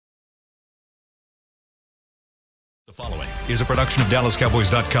The following is a production of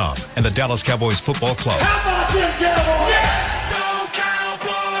DallasCowboys.com and the Dallas Cowboys Football Club. How about them Cowboys? Yeah! Go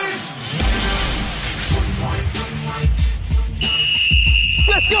Cowboys!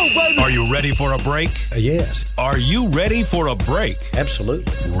 Let's go, baby! Are you ready for a break? Yes. Are you ready for a break?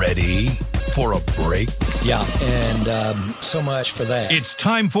 Absolutely. Ready for a break? Yeah, and so much for that. It's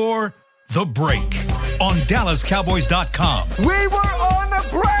time for The Break on DallasCowboys.com. We were on the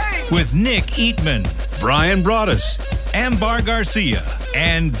break! With Nick Eatman, Brian Broaddus, Ambar Garcia,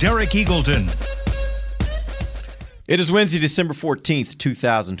 and Derek Eagleton. It is Wednesday, December 14th,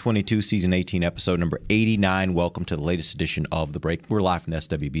 2022, Season 18, Episode number 89. Welcome to the latest edition of The Break. We're live from the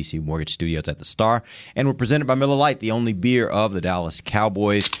SWBC Mortgage Studios at the Star, and we're presented by Miller Lite, the only beer of the Dallas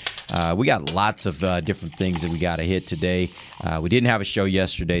Cowboys. We got lots of different things that we got to hit today. We didn't have a show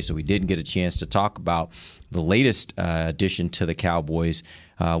yesterday, so we didn't get a chance to talk about the latest addition to the Cowboys.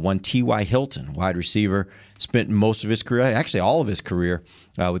 One T.Y. Hilton, wide receiver, spent most of his career, actually all of his career,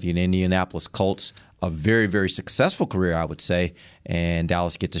 with the Indianapolis Colts. A very, very successful career, I would say, and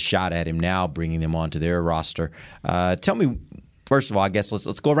Dallas gets a shot at him now, bringing them onto their roster. Tell me, first of all, I guess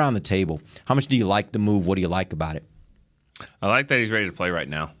let's go around the table. How much do you like the move? What do you like about it? I like that he's ready to play right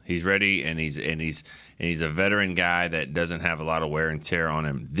now. He's ready, and he's a veteran guy that doesn't have a lot of wear and tear on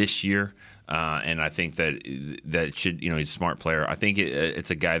him this year. And I think that should, he's a smart player. I think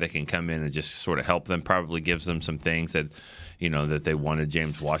it's a guy that can come in and just sort of help them. Probably gives them some things that, that they wanted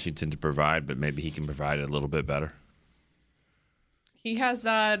James Washington to provide, but maybe he can provide it a little bit better. He has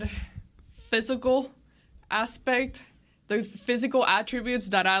that physical aspect, the physical attributes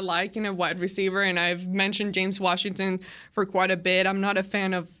that I like in a wide receiver, and I've mentioned James Washington for quite a bit. I'm not a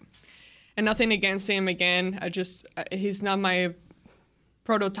fan of, and nothing against him again. He's not my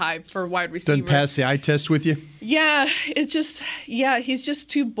prototype for wide receiver. Doesn't pass the eye test with you? Yeah, he's just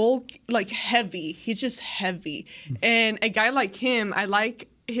too bulky, heavy. He's just heavy. And a guy like him, I like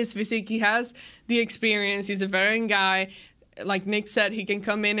his physique. He has the experience. He's a veteran guy. Like Nick said, he can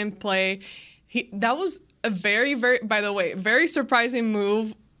come in and play. That was a very, very, by the way, very surprising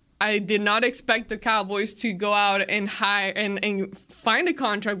move. I did not expect the Cowboys to go out and hire and find a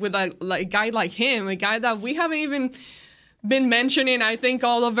contract with a guy like him, a guy that we haven't even been mentioning. I think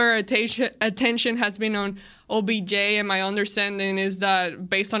all of our attention has been on OBJ, and my understanding is that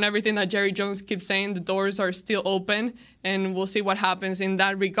based on everything that Jerry Jones keeps saying, the doors are still open, and we'll see what happens in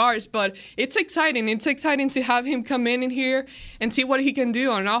that regards. But it's exciting. It's exciting to have him come in here and see what he can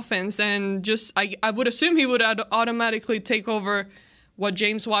do on offense. And I would assume he would automatically take over what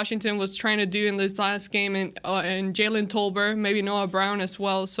James Washington was trying to do in this last game, and Jalen Tolbert, maybe Noah Brown as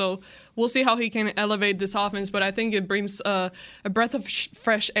well. So we'll see how he can elevate this offense, but I think it brings a breath of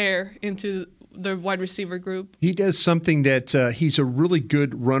fresh air into the wide receiver group. He does something that he's a really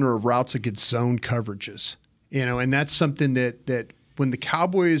good runner of routes against zone coverages, and that's something that when the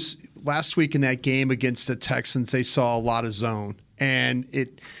Cowboys last week in that game against the Texans, they saw a lot of zone, and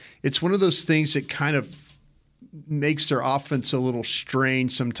it's one of those things that kind of makes their offense a little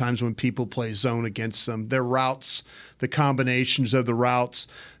strange sometimes when people play zone against them. Their routes, the combinations of the routes,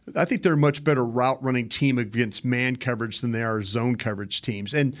 I think they're a much better route running team against man coverage than they are zone coverage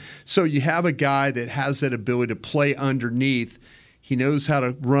teams. And so you have a guy that has that ability to play underneath. He knows how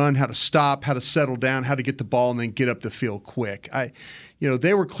to run, how to stop, how to settle down, how to get the ball and then get up the field quick.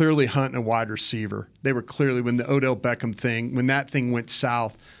 They were clearly hunting a wide receiver. They were clearly, when the Odell Beckham thing, when that thing went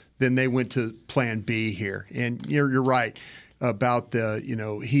south, then they went to plan B here. And you're right about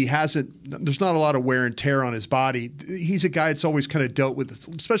he hasn't, there's not a lot of wear and tear on his body. He's a guy that's always kind of dealt with,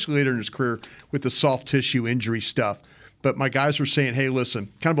 especially later in his career, with the soft tissue injury stuff. But my guys were saying, hey,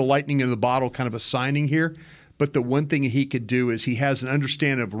 listen, kind of a lightning in the bottle kind of a signing here. But the one thing he could do is he has an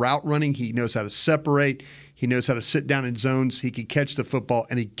understanding of route running. He knows how to separate. He knows how to sit down in zones. He can catch the football,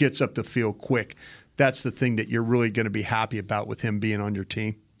 and he gets up the field quick. That's the thing that you're really going to be happy about with him being on your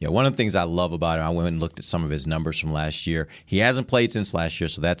team. Yeah, one of the things I love about him, I went and looked at some of his numbers from last year. He hasn't played since last year,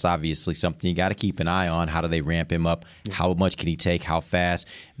 so that's obviously something you got to keep an eye on. How do they ramp him up? Yeah. How much can he take? How fast?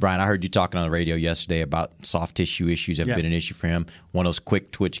 Brian, I heard you talking on the radio yesterday about soft tissue issues have been an issue for him. One of those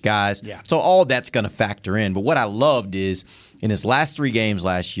quick twitch guys. Yeah. So all that's going to factor in. But what I loved is in his last 3 games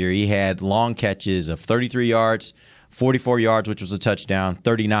last year, he had long catches of 33 yards, 44 yards, which was a touchdown,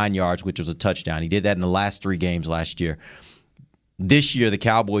 39 yards, which was a touchdown. He did that in the last 3 games last year. This year, the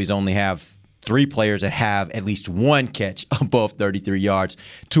Cowboys only have 3 players that have at least 1 catch above 33 yards.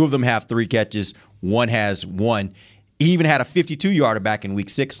 2 of them have 3 catches. 1 has 1. He even had a 52-yarder back in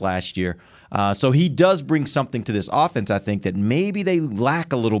Week 6 last year. So he does bring something to this offense, I think, that maybe they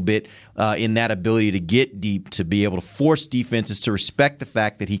lack a little bit in that ability to get deep, to be able to force defenses to respect the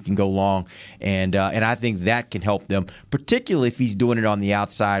fact that he can go long. And I think that can help them, particularly if he's doing it on the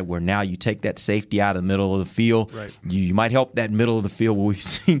outside, where now you take that safety out of the middle of the field. Right. You might help that middle of the field where we've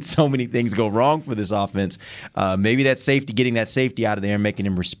seen so many things go wrong for this offense. Maybe that safety, getting that safety out of there and making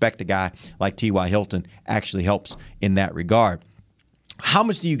him respect a guy like T.Y. Hilton actually helps in that regard. How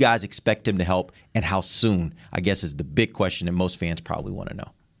much do you guys expect him to help, and how soon, I guess, is the big question that most fans probably want to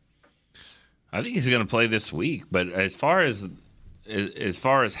know. I think he's going to play this week, but as far as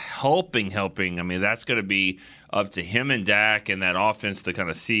helping, I mean, that's going to be up to him and Dak and that offense to kind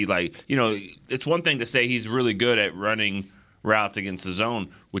of see, like, you know, it's one thing to say he's really good at running routes against the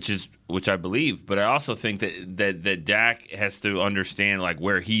zone, which I believe, but I also think that Dak has to understand, like,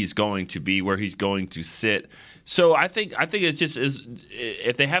 where he's going to be, where he's going to sit. So I think it just is,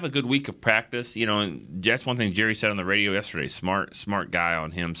 if they have a good week of practice, you know, and that's one thing Jerry said on the radio yesterday, smart guy on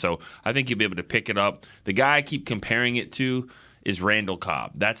him. So I think he'll be able to pick it up. The guy I keep comparing it to is Randall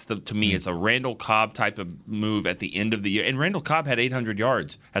Cobb. That's to me, it's a Randall Cobb type of move at the end of the year. And Randall Cobb had 800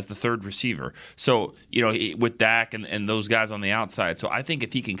 yards as the third receiver. So, you know, with Dak and those guys on the outside. So I think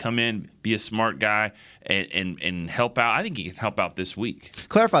if he can come in, be a smart guy, and help out, I think he can help out this week.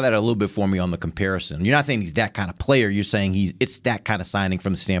 Clarify that a little bit for me on the comparison. You're not saying he's that kind of player. You're saying it's that kind of signing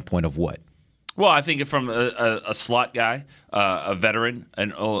from the standpoint of what? Well, I think from a slot guy, a veteran,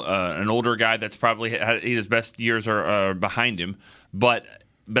 an older guy that's probably his best years are behind him, but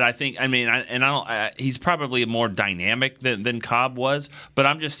I think, I mean, he's probably more dynamic than Cobb was. But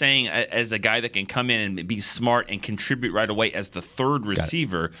I'm just saying, as a guy that can come in and be smart and contribute right away as the third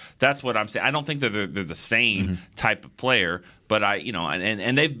receiver, that's what I'm saying. I don't think they're the same type of player, but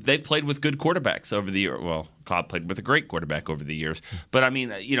and they've played with good quarterbacks over the year. Well, Cobb played with a great quarterback over the years, but I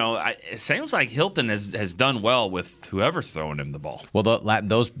mean, it seems like Hilton has done well with whoever's throwing him the ball. Well,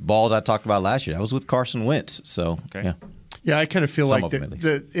 those balls I talked about last year, that was with Carson Wentz. So yeah. Yeah, I kind of feel like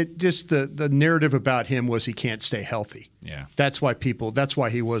the narrative about him was he can't stay healthy. Yeah, that's why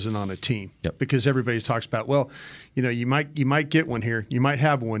he wasn't on a team. Yep. Because everybody talks about, well, you might get one here, you might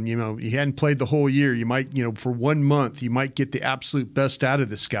have one. You hadn't played the whole year. You might, for 1 month, you might get the absolute best out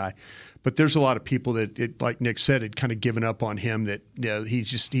of this guy. But there's a lot of people that, like Nick said, had kind of given up on him. That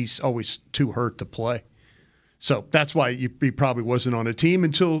he's always too hurt to play. So that's why he probably wasn't on a team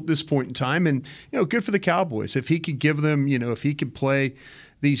until this point in time. And, good for the Cowboys. If he could give them, if he could play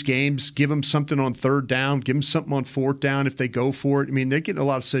these games, give them something on third down, give them something on fourth down if they go for it. I mean, they get in a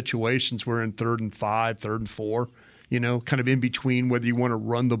lot of situations where in 3rd and 5, 3rd and 4, kind of in between whether you want to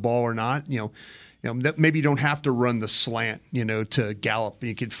run the ball or not. Maybe you don't have to run the slant, to Gallup.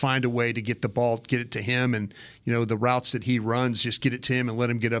 You could find a way to get the ball, get it to him, and, the routes that he runs, just get it to him and let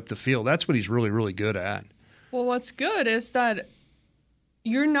him get up the field. That's what he's really, really good at. Well, what's good is that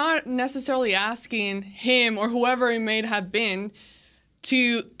you're not necessarily asking him or whoever it may have been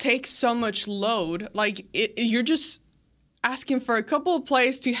to take so much load. Like, you're just asking for a couple of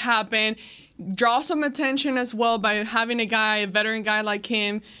plays to happen, draw some attention as well by having a veteran guy like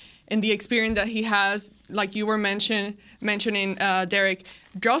him, and the experience that he has, like you were mentioning, Derek,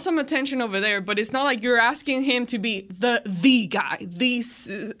 draw some attention over there. But it's not like you're asking him to be the guy, the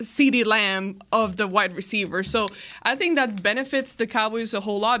CeeDee Lamb of the wide receiver. So I think that benefits the Cowboys a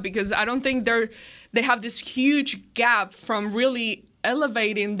whole lot, because I don't think they have this huge gap from really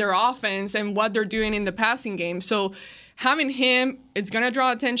elevating their offense and what they're doing in the passing game. So having him, it's going to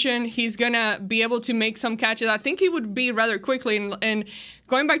draw attention. He's going to be able to make some catches. I think he would be rather quickly. And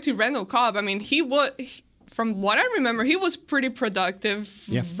going back to Randall Cobb, I mean, from what I remember, he was pretty productive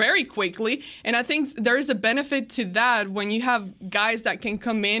very quickly. And I think there is a benefit to that when you have guys that can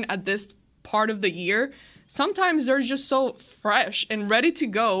come in at this part of the year. Sometimes they're just so fresh and ready to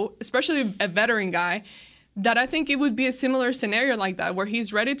go, especially a veteran guy, that I think it would be a similar scenario like that, where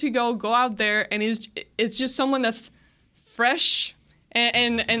he's ready to go out there, and it's just someone that's fresh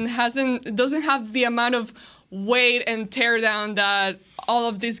and doesn't have the amount of weight and tear down that all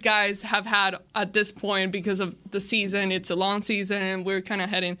of these guys have had at this point because of the season. It's a long season, and we're kind of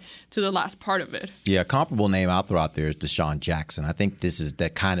heading to the last part of it. Yeah, a comparable name I'll throw out there is Deshaun Jackson. I think this is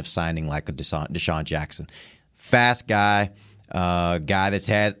that kind of signing like a Deshaun Jackson. Fast guy, guy that's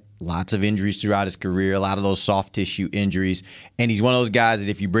had lots of injuries throughout his career, a lot of those soft tissue injuries. And he's one of those guys that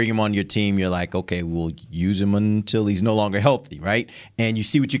if you bring him on your team, you're like, okay, we'll use him until he's no longer healthy, right? And you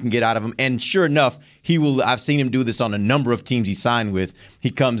see what you can get out of him. And sure enough, I've seen him do this on a number of teams he signed with. He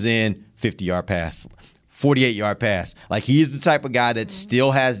comes in, 50-yard pass, 48-yard pass. Like, he is the type of guy that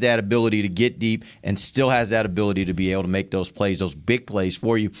still has that ability to get deep and still has that ability to be able to make those plays, those big plays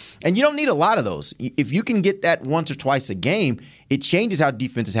for you. And you don't need a lot of those. If you can get that once or twice a game, it changes how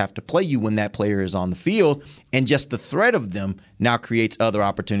defenses have to play you when that player is on the field. And just the threat of them now creates other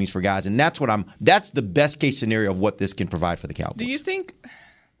opportunities for guys. And that's that's the best case scenario of what this can provide for the Cowboys. Do you think?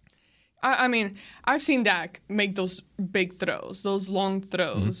 I mean, I've seen Dak make those big throws, those long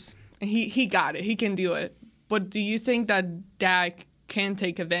throws. He got it. He can do it. But do you think that Dak can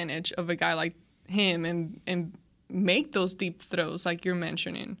take advantage of a guy like him and make those deep throws like you're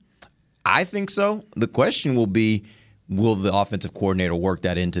mentioning? I think so. The question will be, will the offensive coordinator work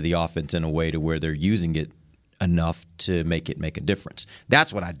that into the offense in a way to where they're using it enough to make it make a difference?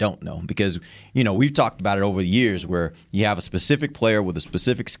 That's what I don't know, because we've talked about it over the years where you have a specific player with a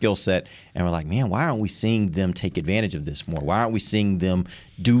specific skill set and we're like, man, why aren't we seeing them take advantage of this more? Why aren't we seeing them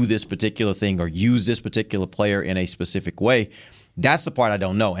do this particular thing or use this particular player in a specific way? That's the part I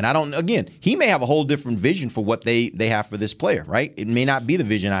don't know. And again, he may have a whole different vision for what they have for this player, right? It may not be the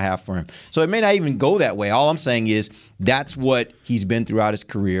vision I have for him. So it may not even go that way. All I'm saying is that's what he's been throughout his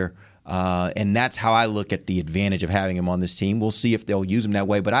career. And that's how I look at the advantage of having him on this team. We'll see if they'll use him that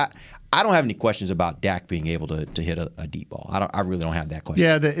way. But I don't have any questions about Dak being able to hit a deep ball. I really don't have that question.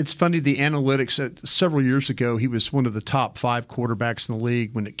 Yeah, it's funny, the analytics. Several years ago, he was one of the top 5 quarterbacks in the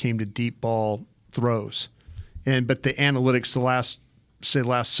league when it came to deep ball throws. But the analytics the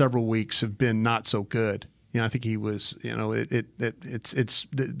last several weeks have been not so good. I think he was, it's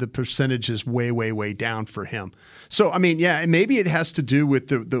the percentage is way, way, way down for him. So, I mean, yeah, and maybe it has to do with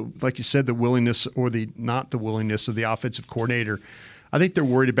the like you said, the willingness or not the willingness of the offensive coordinator. I think they're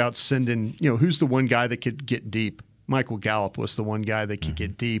worried about sending, who's the one guy that could get deep? Michael Gallup was the one guy that could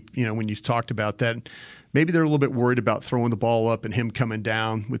get deep, when you talked about that. Maybe they're a little bit worried about throwing the ball up and him coming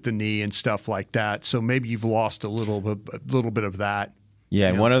down with the knee and stuff like that. So maybe you've lost a little bit of that. Yeah,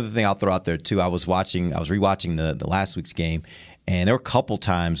 and one other thing I'll throw out there too, I was rewatching the last week's game, and there were a couple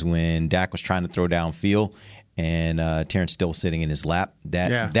times when Dak was trying to throw downfield and Terrence Steele was sitting in his lap.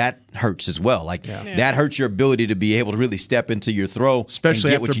 That hurts as well. That hurts your ability to be able to really step into your throw,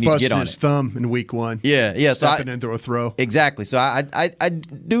 especially and get after what you need to get busting on his it. thumb in week 1. Yeah. Stepping into a throw. Exactly. So I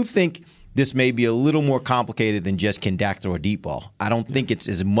do think this may be a little more complicated than just can Dak throw a deep ball. I don't think it's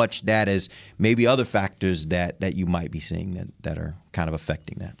as much that as maybe other factors that you might be seeing that are kind of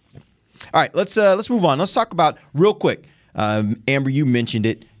affecting that. All right, let's move on. Let's talk about real quick. Amber, you mentioned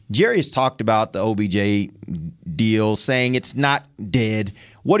it. Jerry has talked about the OBJ deal, saying it's not dead.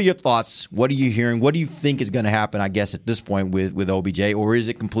 What are your thoughts? What are you hearing? What do you think is going to happen, I guess, at this point with OBJ, or is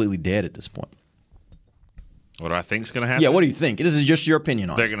it completely dead at this point? What do I think is going to happen? Yeah, what do you think? This is just your opinion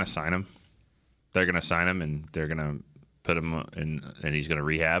on it. They're going to sign him. They're going to sign him, and they're going to put him in, and he's going to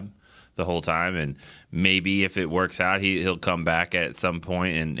rehab the whole time. And maybe if it works out, he'll come back at some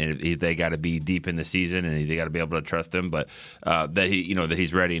point, and they got to be deep in the season, and they got to be able to trust him. But that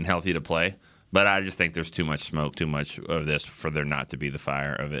he's ready and healthy to play. But I just think there's too much smoke, too much of this for there not to be the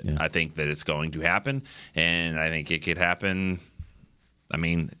fire of it. Yeah. I think that it's going to happen, and I think it could happen. I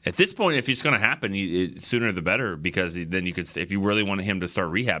mean, at this point, if it's going to happen, sooner the better, because then you could, if you really wanted him to start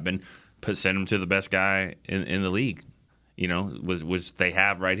rehabbing, send him to the best guy in the league, which they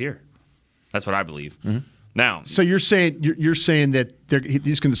have right here. That's what I believe. Mm-hmm. Now, so you're saying that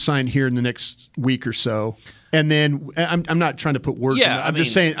he's going to sign here in the next week or so, and then I'm not trying to put words. Yeah, I'm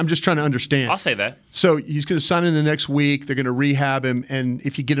just trying to understand. I'll say that. So he's going to sign in the next week. They're going to rehab him, and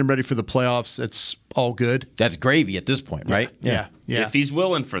if you get him ready for the playoffs, that's all good. That's gravy at this point, right? Yeah. If he's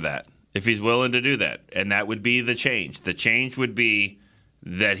willing for that, if he's willing to do that, and that would be the change. The change would be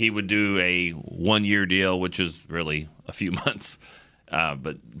that he would do a 1-year deal, which is really a few months.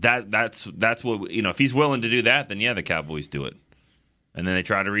 But that's what, if he's willing to do that, then yeah, the Cowboys do it. And then they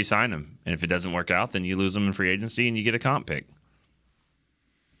try to re-sign him. And if it doesn't work out, then you lose him in free agency and you get a comp pick.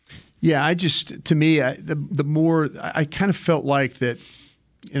 Yeah, to me, the more I kind of felt like that,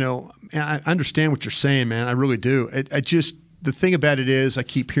 I understand what you're saying, man. I really do. The thing about it is I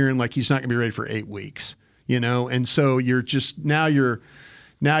keep hearing like he's not going to be ready for 8 weeks, and so you're just now you're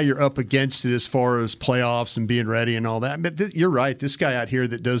up against it as far as playoffs and being ready and all that. But you're right. This guy out here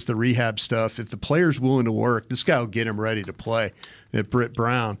that does the rehab stuff, if the player's willing to work, this guy will get him ready to play. Britt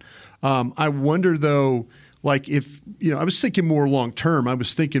Brown. I wonder though, like if I was thinking more long term. I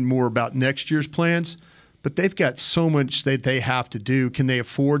was thinking more about next year's plans. But they've got so much that they have to do. Can they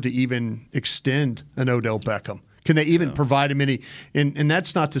afford to even extend an Odell Beckham? Can they even provide him any? And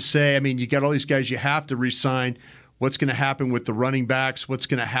that's not to say, you got all these guys you have to re-sign. What's going to happen with the running backs? What's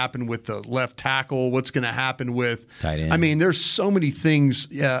going to happen with the left tackle? What's going to happen with tight end? There's so many things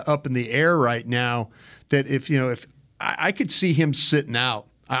up in the air right now that if I could see him sitting out.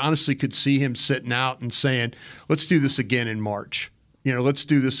 I honestly could see him sitting out and saying, let's do this again in March. Let's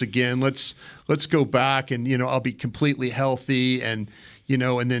do this again. Let's go back and, I'll be completely healthy and,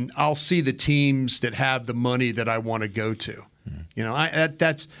 and then I'll see the teams that have the money that I want to go to.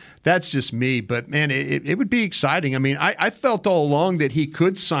 That's just me. But, man, it would be exciting. I mean, I felt all along that he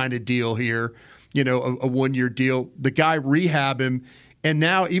could sign a deal here, a one-year deal. The guy rehab him, and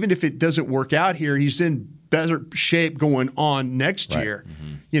now even if it doesn't work out here, he's in better shape going on next year.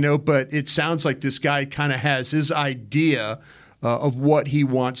 But it sounds like this guy kind of has his idea of what he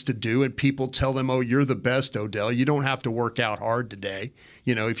wants to do, and people tell him, oh, you're the best, Odell. You don't have to work out hard today.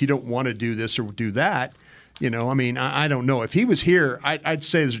 If you don't want to do this or do that, I don't know. If he was here, I'd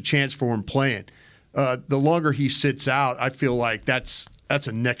say there's a chance for him playing. The longer he sits out, I feel like that's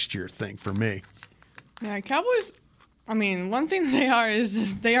a next year thing for me. Yeah, Cowboys, I mean, one thing they are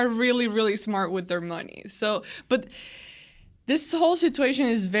is they are really, really smart with their money. So, but this whole situation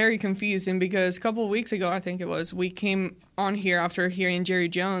is very confusing because a couple of weeks ago, I think it was, we came on here after hearing Jerry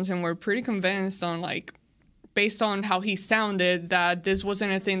Jones and we're pretty convinced on, like, based on how he sounded, that this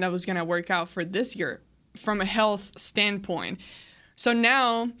wasn't a thing that was going to work out for this year from a health standpoint. So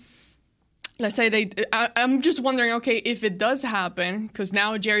now, let's say I'm just wondering, okay, if it does happen, because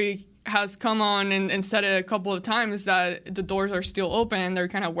now Jerry has come on and said it a couple of times that the doors are still open, they're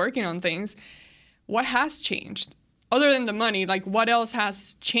kind of working on things. What has changed? Other than the money, like what else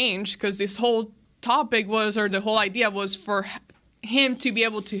has changed? Because this whole topic was, or the whole idea was for him to be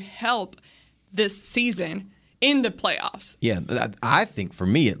able to help this season in the playoffs. Yeah, I think for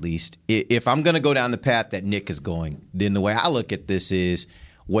me at least, if I'm going to go down the path that Nick is going, then the way I look at this is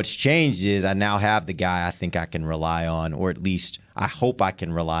what's changed is I now have the guy I think I can rely on, or at least I hope I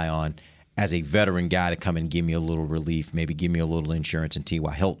can rely on as a veteran guy to come and give me a little relief, maybe give me a little insurance in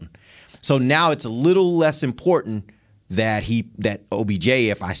T.Y. Hilton. So now it's a little less important that OBJ,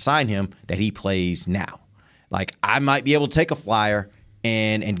 if I sign him, that he plays now. Like I might be able to take a flyer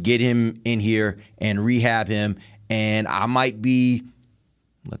and get him in here and rehab him, and I might be,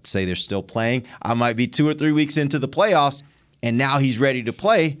 let's say they're still playing, I might be 2 or 3 weeks into the playoffs, and now he's ready to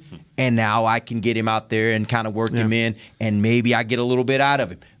play, and now I can get him out there and kind of work him in, and maybe I get a little bit out of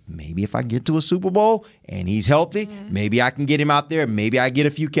him. Maybe if I get to a Super Bowl and he's healthy, maybe I can get him out there. Maybe I get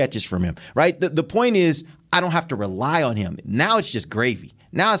a few catches from him, right? The point is I don't have to rely on him. Now it's just gravy.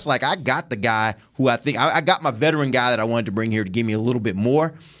 Now it's like I got the guy who I think – I got my veteran guy that I wanted to bring here to give me a little bit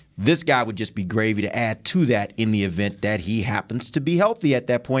more. This guy would just be gravy to add to that in the event that he happens to be healthy at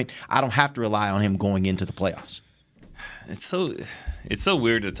that point. I don't have to rely on him going into the playoffs. It's so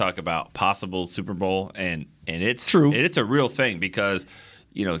weird to talk about possible Super Bowl, and it's true. It's a real thing because –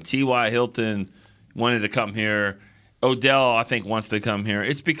 T.Y. Hilton wanted to come here. Odell, I think, wants to come here.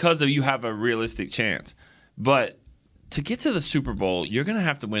 It's because you have a realistic chance. But to get to the Super Bowl, you're going to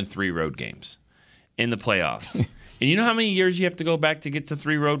have to win 3 road games in the playoffs. And you know how many years you have to go back to get to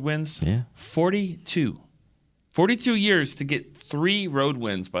 3 road wins? Yeah. 42. 42 years to get 3 road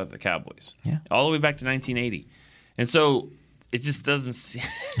wins by the Cowboys. Yeah. All the way back to 1980. And so it just doesn't seem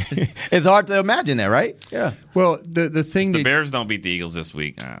it's hard to imagine that, right? Yeah. Well, the thing the Bears don't beat the Eagles this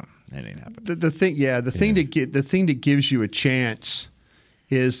week. That ain't happening. The thing that gives you a chance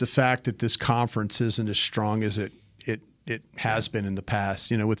is the fact that this conference isn't as strong as it has been in the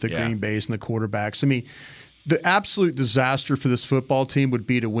past. With the Green Bays and the quarterbacks. I mean, the absolute disaster for this football team would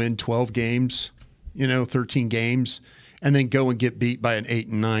be to win 12 games, 13 games. And then go and get beat by an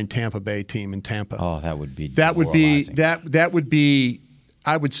 8-9 Tampa Bay team in Tampa. Oh, that would be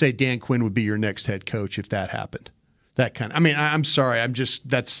I would say Dan Quinn would be your next head coach if that happened. That kind of. I mean, I'm sorry. I'm going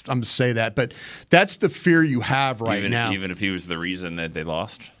to say that, but that's the fear you have now. Even if he was the reason that they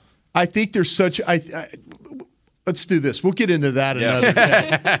lost. I think there's such. Let's do this. We'll get into that another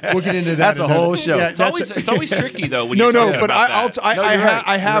day. We'll get into that. That's a whole show. Yeah, it's always tricky though. When but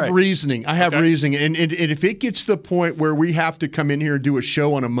I have right. reasoning. I have reasoning, and if it gets to the point where we have to come in here and do a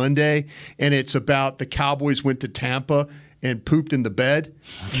show on a Monday, and it's about the Cowboys went to Tampa and pooped in the bed,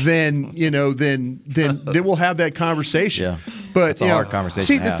 then we'll have that conversation. Yeah. But it's a hard conversation.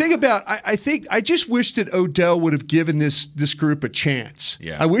 See, the thing about I just wish that Odell would have given this group a chance.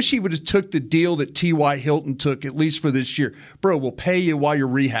 Yeah. I wish he would have took the deal that T.Y. Hilton took at least for this year. Bro, we'll pay you while you're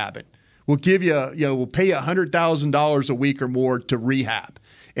rehabbing. We'll give you we'll pay you $100,000 a week or more to rehab.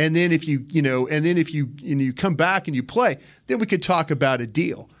 And then if you come back and you play, then we could talk about a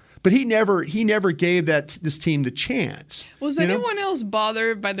deal. But he never gave this team the chance. Was anyone else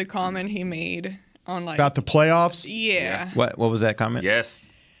bothered by the comment he made on about the playoffs? Yeah. What was that comment? Yes.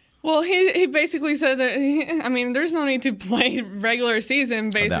 Well, he basically said that, there's no need to play regular season,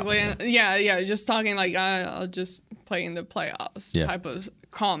 basically. Yeah, just talking like, I'll just play in the playoffs type of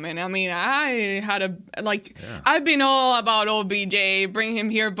comment. I mean, I had I've been all about OBJ, bring him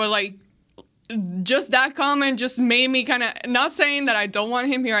here, but like, just that comment just made me kind of, not saying that I don't want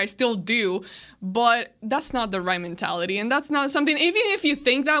him here, I still do, but that's not the right mentality. And that's not something, even if you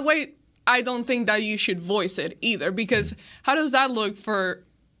think that way, I don't think that you should voice it either, because how does that look for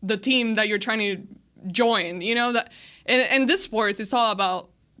the team that you're trying to join? You know, that in this sports, it's all about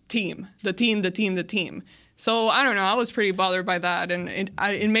the team. So I don't know. I was pretty bothered by that, and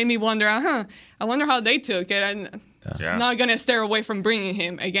it made me wonder. I wonder how they took it. And it's not gonna stare away from bringing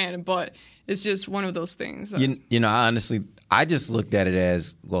him again, but it's just one of those things. I just looked at it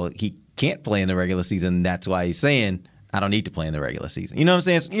as, well, he can't play in the regular season. That's why he's saying, I don't need to play in the regular season. You know what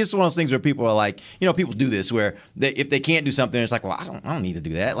I'm saying? It's one of those things where people are like, people do this where if they can't do something, it's like, well, I don't need to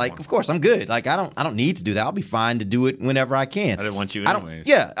do that. Like, of course, I'm good. Like, I don't need to do that. I'll be fine to do it whenever I can. I didn't want you anyways.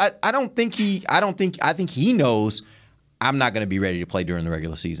 I think he knows I'm not going to be ready to play during the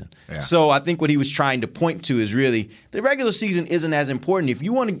regular season. Yeah. So I think what he was trying to point to is really the regular season isn't as important. If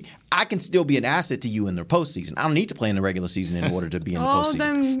you want to, I can still be an asset to you in the postseason. I don't need to play in the regular season in order to be in the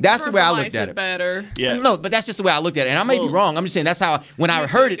postseason. That's the way I looked at it. Better. Yeah. No, but that's just the way I looked at it. And I may be wrong. I'm just saying that's how, when I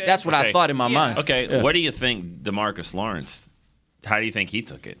heard it, that's what I thought in my mind. Okay, what do you think DeMarcus Lawrence, how do you think he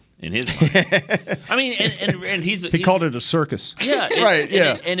took it in his mind? I mean, and he called it a circus. Yeah. Right,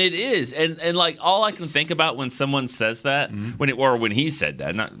 yeah. And it is. And like, all I can think about when someone says that, when he said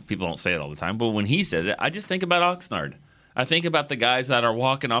that, people don't say it all the time, but when he says it, I just think about Oxnard. I think about the guys that are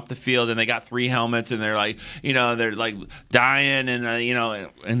walking off the field and they got 3 helmets and they're like, they're like dying and,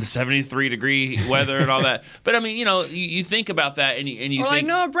 in the 73-degree weather and all that. But I mean, you think about that and you think. Like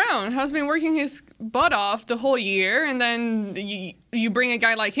Noah Brown has been working his butt off the whole year, and then you bring a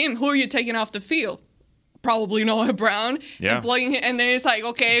guy like him. Who are you taking off the field? Probably Noah Brown. Yeah. And plugging him, and then it's like,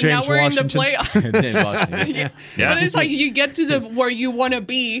 okay, James now we're Washington. in the playoffs. James Washington. Yeah. But it's like you get to where you want to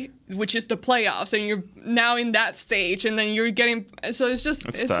be, which is the playoffs, and you're now in that stage, and then you're getting. So it's just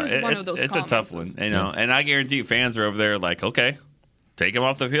one of those. It's a tough one, And I guarantee fans are over there like, okay, take him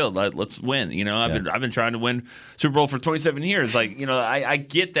off the field. Let's win. I've been trying to win Super Bowl for 27 years. Like, I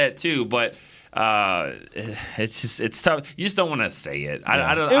get that too, but. It's tough. You just don't want to say it.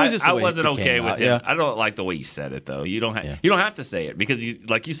 I wasn't okay with it. Yeah. I don't like the way you said it though. You don't have to say it because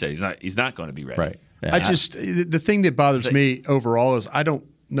like you said, he's not going to be ready. Right. Yeah. The thing that bothers me overall is I don't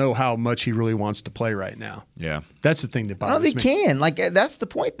know how much he really wants to play right now. Yeah. That's the thing that bothers me. I don't think he can. Like, that's the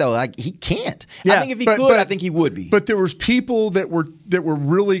point though. Like, he can't. Yeah, I think if he could, I think he would be. But there was people that were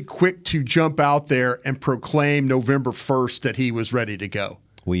really quick to jump out there and proclaim November 1st that he was ready to go.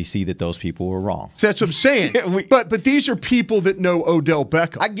 We see that those people were wrong. So that's what I'm saying. But these are people that know Odell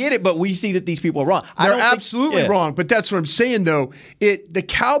Beckham. I get it, but we see that these people are wrong. They're absolutely wrong. But that's what I'm saying, though. The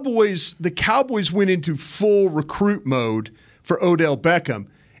Cowboys went into full recruit mode for Odell Beckham,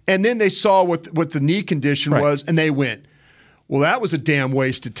 and then they saw what the knee condition was, and they went, well, that was a damn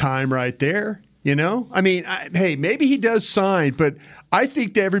waste of time right there. I mean, hey, maybe he does sign, but I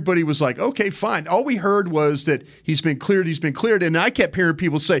think that everybody was like, okay, fine. All we heard was that he's been cleared, and I kept hearing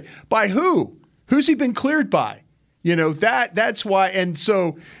people say, by who? Who's he been cleared by? That's why. And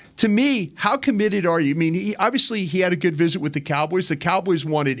so, to me, how committed are you? I mean, he had a good visit with the Cowboys. The Cowboys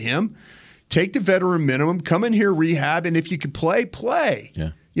wanted him. Take the veteran minimum, come in here, rehab, and if you could play.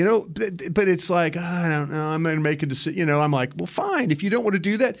 Yeah. But it's like, I don't know, I'm going to make a decision. I'm like, well, fine. If you don't want to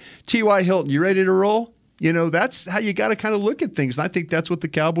do that, T.Y. Hilton, you ready to roll? That's how you got to kind of look at things. And I think that's what the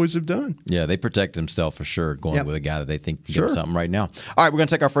Cowboys have done. Yeah, they protect themselves for sure, going with a guy that they think can give something right now. All right, we're going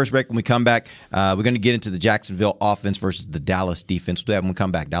to take our first break. When we come back, we're going to get into the Jacksonville offense versus the Dallas defense. We'll do that when we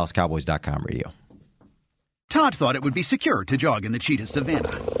come back. DallasCowboys.com radio. Todd thought it would be secure to jog in the cheetah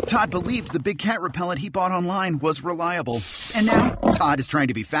savanna. Todd believed the big cat repellent he bought online was reliable. And now, Todd is trying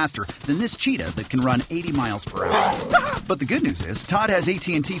to be faster than this cheetah that can run 80 miles per hour. But the good news is, Todd has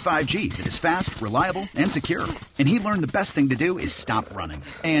AT&T 5G that is fast, reliable, and secure. And he learned the best thing to do is stop running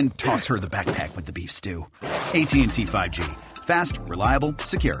and toss her the backpack with the beef stew. AT&T 5G. Fast, reliable,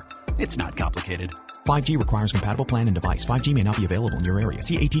 secure. It's not complicated. 5G requires compatible plan and device. 5G may not be available in your area.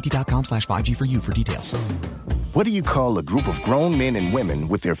 See att.com/5G for you for details. What do you call a group of grown men and women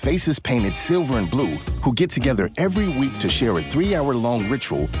with their faces painted silver and blue who get together every week to share a 3-hour-long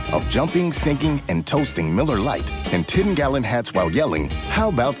ritual of jumping, singing, and toasting Miller Lite in 10-gallon hats while yelling, "How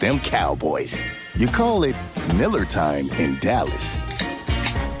about them Cowboys?" You call it Miller Time in Dallas.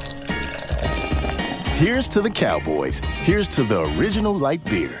 Here's to the Cowboys. Here's to the original light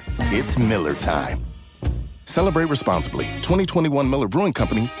beer. It's Miller Time. Celebrate responsibly. 2021 Miller Brewing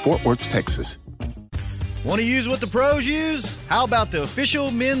Company, Fort Worth, Texas. Want to use what the pros use? How about the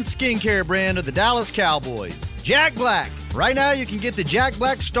official men's skincare brand of the Dallas Cowboys, Jack Black? Right now, you can get the Jack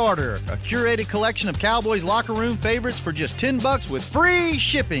Black Starter, a curated collection of Cowboys locker room favorites for just $10 with free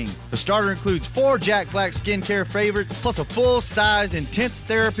shipping. The starter includes 4 Jack Black skincare favorites, plus a full-sized intense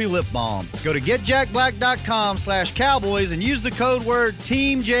therapy lip balm. Go to getjackblack.com/Cowboys and use the code word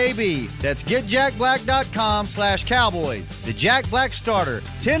TEAMJB. That's getjackblack.com/Cowboys. The Jack Black Starter,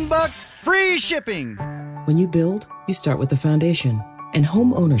 $10, free shipping. When you build, you start with the foundation. And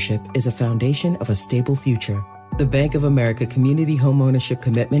home ownership is a foundation of a stable future. The Bank of America Community Home Ownership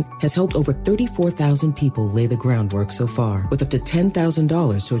Commitment has helped over 34,000 people lay the groundwork so far, with up to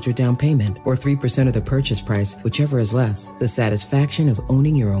 $10,000 towards your down payment or 3% of the purchase price, whichever is less. The satisfaction of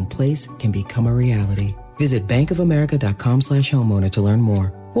owning your own place can become a reality. Visit bankofamerica.com/homeowner to learn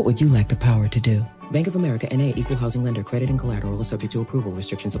more. What would you like the power to do? Bank of America NA, Equal Housing Lender. Credit and collateral is subject to approval.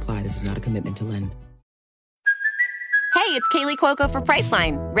 Restrictions apply. This is not a commitment to lend. Hey, it's Kaylee Cuoco for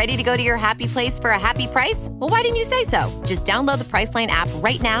Priceline. Ready to go to your happy place for a happy price? Well, why didn't you say so? Just download the Priceline app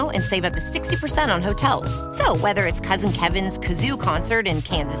right now and save up to 60% on hotels. So whether it's Cousin Kevin's Kazoo Concert in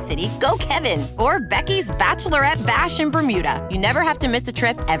Kansas City, go Kevin, or Becky's Bachelorette Bash in Bermuda, you never have to miss a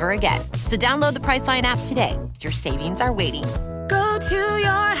trip ever again. So download the Priceline app today. Your savings are waiting. Go to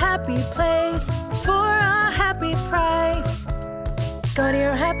your happy place for a happy price. Go to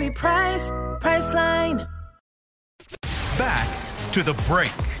your happy price, Priceline. Back to the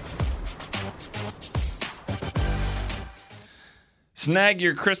break. Snag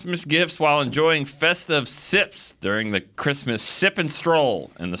your Christmas gifts while enjoying festive sips during the Christmas Sip and Stroll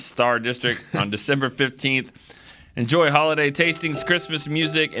in the Star District on December 15th. Enjoy holiday tastings, Christmas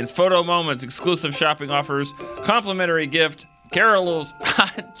music, and photo moments, exclusive shopping offers, complimentary gift, carols,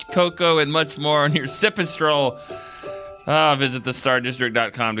 hot cocoa, and much more on your Sip and Stroll. Visit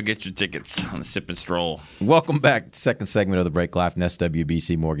thestardistrict.com to get your tickets on the Sip and Stroll. Welcome back. Second segment of the break, live from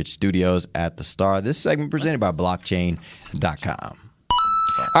SWBC Mortgage Studios at the Star. This segment presented by Blockchain.com.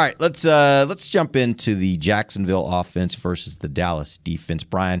 All right, let's jump into the Jacksonville offense versus the Dallas defense.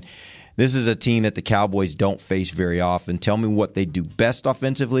 Brian, this is a team that the Cowboys don't face very often. Tell me what they do best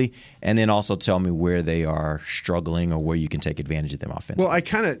offensively, and then also tell me where they are struggling or where you can take advantage of them offensively.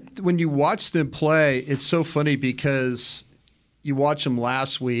 Well, when you watch them play, it's so funny because you watch them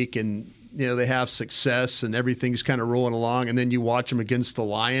last week and they have success and everything's kind of rolling along, and then you watch them against the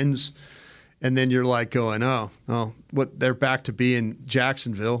Lions, and then you're like going, oh, what? They're back to being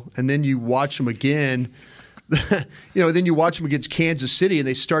Jacksonville, and then you watch them again. Then you watch them against Kansas City and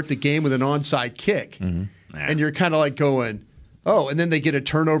they start the game with an onside kick. Mm-hmm. And you're kind of like going, oh, and then they get a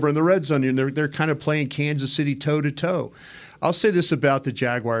turnover in the red zone and they're kind of playing Kansas City toe to toe. I'll say this about the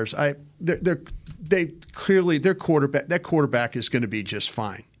Jaguars. They clearly, their quarterback is going to be just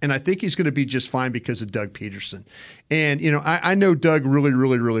fine. And I think he's going to be just fine because of Doug Peterson. And, I know Doug really,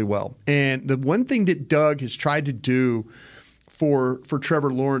 really, really well. And the one thing that Doug has tried to do for Trevor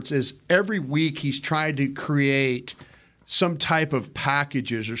Lawrence is every week he's tried to create some type of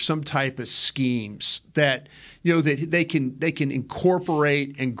packages or some type of schemes that that they can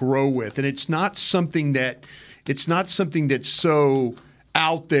incorporate and grow with, and it's not something that's so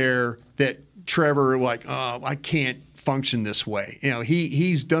out there that Trevor I can't function this way.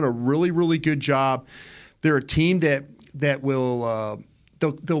 He's done a really, really good job. They're a team that will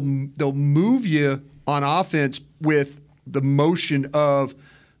they'll move you on offense with the motion of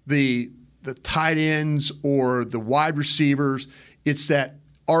the tight ends or the wide receivers. It's that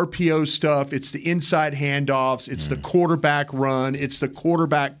RPO stuff. It's the inside handoffs. It's the quarterback run. It's the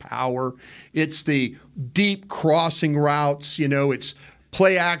quarterback power. It's the deep crossing routes. It's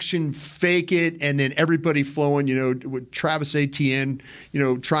play action, fake it, and then everybody flowing, with Travis Etienne,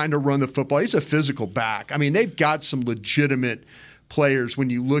 trying to run the football. He's a physical back. I mean, they've got some legitimate players when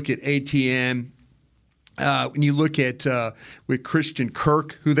you look at Etienne. When you look at with Christian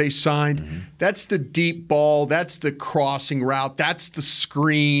Kirk, who they signed, that's the deep ball, that's the crossing route, that's the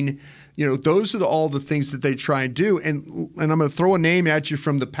screen. Those are all the things that they try and do. And I'm going to throw a name at you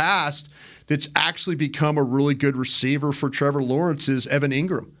from the past that's actually become a really good receiver for Trevor Lawrence is Evan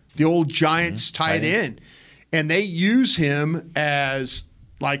Ingram, the old Giants tight end. And they use him as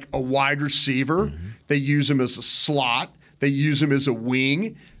like a wide receiver. They use him as a slot. They use him as a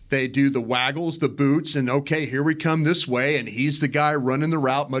wing. They do the waggles, the boots, and okay, here we come this way, and he's the guy running the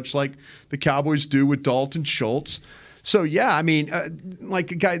route, much like the Cowboys do with Dalton Schultz. So, yeah, I mean,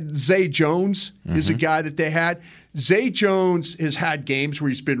 like a guy, Zay Jones is a guy that they had. Zay Jones has had games where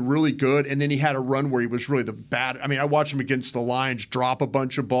he's been really good, and then he had a run where he was really the bad. I mean, I watched him against the Lions drop a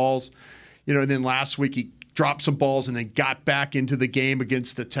bunch of balls, and then last week he dropped some balls, and then got back into the game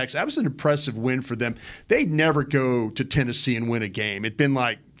against the Texans. That was an impressive win for them. They'd never go to Tennessee and win a game. It'd been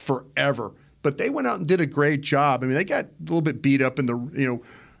like forever. But they went out and did a great job. I mean, they got a little bit beat up in the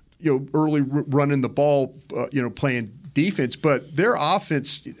early running the ball, playing defense, but their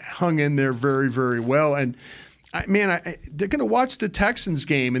offense hung in there very, very well. And they're going to watch the Texans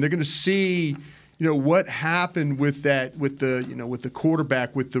game, and they're going to see, what happened with that, with the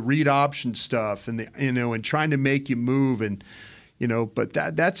quarterback, with the read option stuff, and and trying to make you move, and but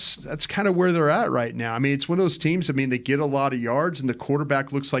that's kind of where they're at right now. I mean, it's one of those teams. I mean, they get a lot of yards, and the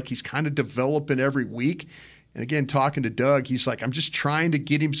quarterback looks like he's kind of developing every week. And again, talking to Doug, he's like, I'm just trying to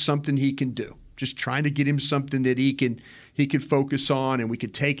get him something he can do. Just trying to get him something that he can focus on, and we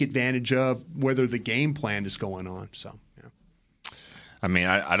could take advantage of, whether the game plan is going on. So, yeah. I mean,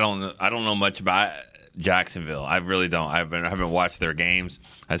 I don't know much about Jacksonville. I really don't. I haven't watched their games.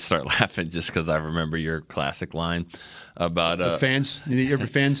 I start laughing just because I remember your classic line about the fans.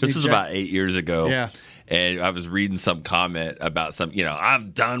 Fans. This was about 8 years ago. Yeah. And I was reading some comment about I'm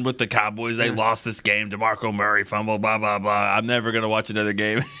done with the Cowboys. They lost this game. DeMarco Murray fumble, blah, blah, blah. I'm never going to watch another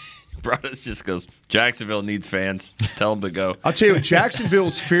game. Brothers just goes, Jacksonville needs fans. Just tell them to go. I'll tell you what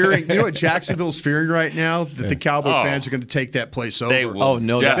Jacksonville's fearing. You know what Jacksonville's fearing right now? That the Cowboy fans are going to take that place over. They will. Oh,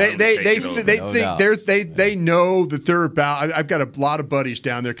 no doubt. They know that they're about. I've got a lot of buddies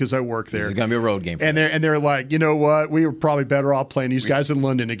down there because I work there. This is going to be a road game. And they're like, you know what? We were probably better off playing these guys in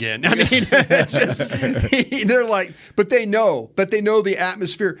London again. I mean, it's just, they're like, but they know the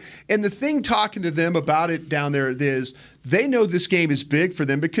atmosphere. And the thing talking to them about it down there is, they know this game is big for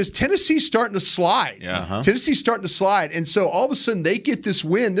them because Tennessee's starting to slide. Yeah. Uh-huh. Tennessee's starting to slide. And so all of a sudden they get this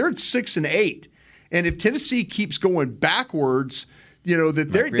win. They're at 6-8. And if Tennessee keeps going backwards,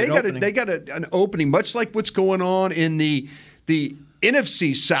 that they got an opening, much like what's going on in the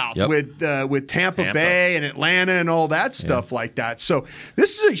NFC South with Tampa Bay and Atlanta and all that stuff like that. So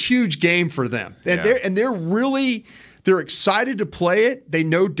this is a huge game for them. And they're excited to play it. They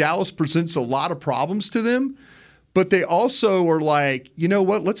know Dallas presents a lot of problems to them. But they also are like, you know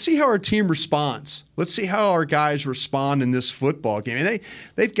what? Let's see how our team responds. Let's see how our guys respond in this football game. And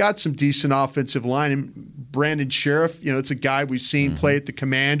they've got some decent offensive line. And Brandon Sheriff, it's a guy we've seen play at the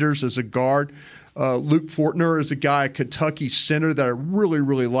Commanders as a guard. Luke Fortner is a guy at Kentucky center that I really,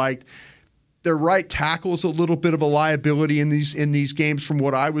 really liked. Their right tackle is a little bit of a liability in these games from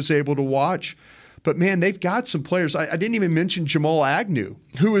what I was able to watch. But, man, they've got some players. I didn't even mention Jamal Agnew,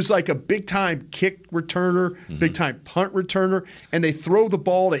 who is like a big-time kick returner, big-time punt returner, and they throw the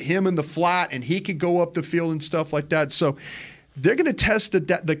ball to him in the flat, and he can go up the field and stuff like that. So they're going to test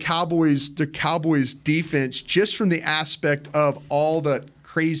the Cowboys defense just from the aspect of all the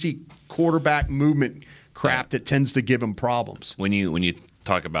crazy quarterback movement crap that tends to give them problems. When you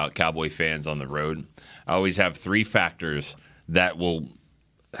talk about Cowboy fans on the road, I always have three factors that will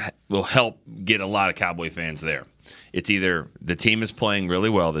help get a lot of Cowboy fans there. It's either the team is playing really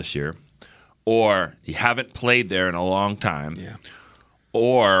well this year, or you haven't played there in a long time,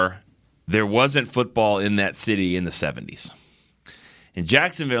 or there wasn't football in that city in the 70s. In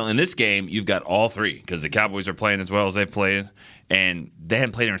Jacksonville, in this game, you've got all three because the Cowboys are playing as well as they've played, and they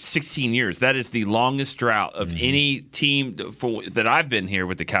haven't played there in 16 years. That is the longest drought of any team that I've been here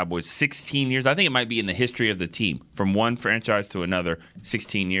with the Cowboys, 16 years. I think it might be in the history of the team, from one franchise to another,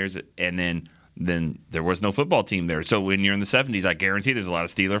 16 years, and then there was no football team there. So when you're in the 70s, I guarantee there's a lot of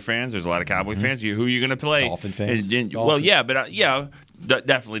Steeler fans, there's a lot of Cowboy fans. Who are you going to play? Dolphin fans. Well, yeah, but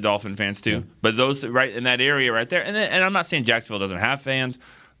definitely Dolphin fans too. Yeah. But those right in that area right there, and I'm not saying Jacksonville doesn't have fans,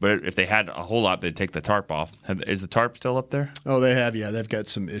 but if they had a whole lot, they'd take the tarp off. Is the tarp still up there? Oh, they have. Yeah, they've got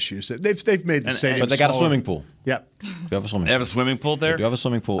some issues. They've made the stadium, but they got a swimming pool. Yep. They have a swimming pool there? They do have a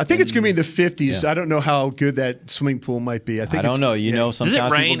swimming pool. I think it's going to be in the 50s. Yeah. I don't know how good that swimming pool might be. I don't know. Sometimes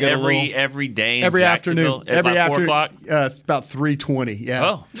does it rain people get every day in every afternoon? Every about 4 o'clock? About 3:20. Yeah.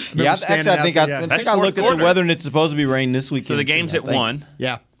 Oh. Yeah, actually, I think I looked at the weather, and it's supposed to be rain this weekend. So the game's at 1.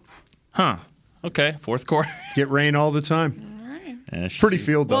 Yeah. Huh. Okay. Fourth quarter. Get rain all the time. Pretty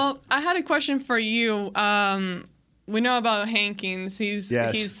field, though. Well, I had a question for you. We know about Hankins.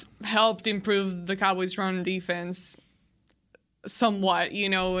 He's helped improve the Cowboys' run defense somewhat,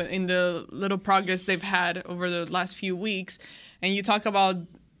 in the little progress they've had over the last few weeks. And you talk about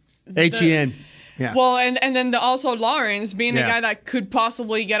ATN. Yeah. Well, and then also Lawrence being a guy that could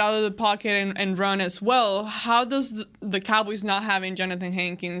possibly get out of the pocket and run as well. How does the Cowboys not having Jonathan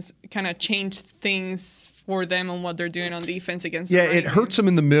Hankins kind of change things for them on what they're doing on defense against the Ravens? It hurts them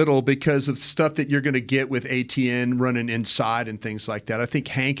in the middle because of stuff that you're going to get with ATN running inside and things like that. I think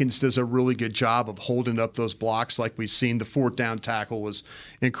Hankins does a really good job of holding up those blocks like we've seen. The fourth down tackle was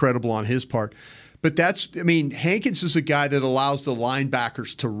incredible on his part. But Hankins is a guy that allows the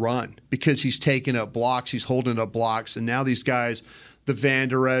linebackers to run because he's taking up blocks, he's holding up blocks, and now these guys, the Van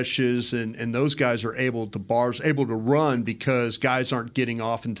Der Esch's and those guys are able to run because guys aren't getting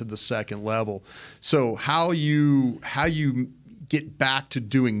off into the second level. So how you get back to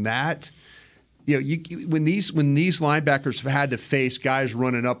doing that? When these linebackers have had to face guys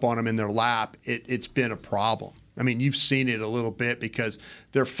running up on them in their lap, it's been a problem. I mean, you've seen it a little bit because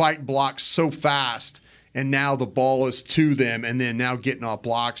they're fighting blocks so fast, and now the ball is to them, and then now getting off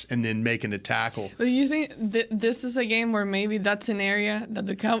blocks and then making a tackle. Do you think this is a game where maybe that's an area that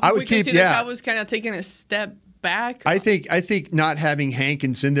the Cowboys kind of taking a step back? I think not having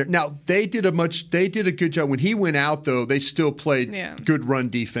Hankins in there. Now they did a good job when he went out. Though they still played good run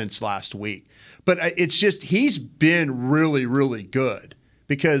defense last week, but it's just he's been really, really good.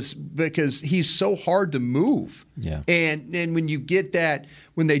 Because he's so hard to move. Yeah. And when you get that,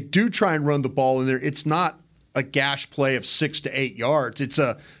 when they do try and run the ball in there, it's not a gash play of 6 to 8 yards. It's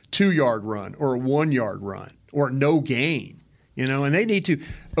a 2-yard run or a 1-yard run or no gain. And they need to.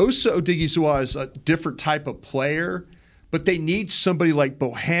 Osa Odighizuwa is a different type of player, but they need somebody like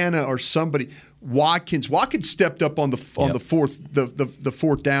Bohanna or somebody. Watkins stepped up on the fourth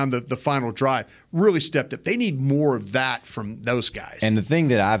down, the final drive. Really stepped up. They need more of that from those guys. And the thing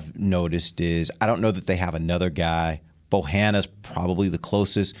that I've noticed is I don't know that they have another guy. Bohanna's probably the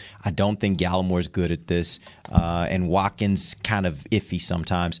closest. I don't think Gallimore's good at this, and Watkins kind of iffy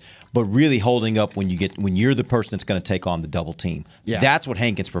sometimes. But really holding up when you're the person that's going to take on the double team. Yeah. That's what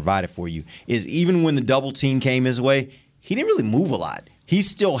Hankins provided for you. Is even when the double team came his way, he didn't really move a lot. He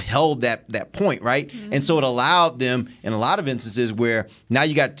still held that point, right? Mm-hmm. And so it allowed them in a lot of instances where now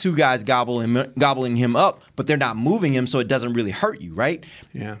you got two guys gobbling him up, but they're not moving him, so it doesn't really hurt you, right?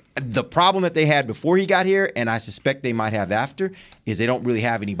 Yeah. The problem that they had before he got here, and I suspect they might have after, is they don't really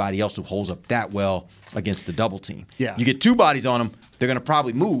have anybody else who holds up that well against the double team. Yeah. You get two bodies on them, they're going to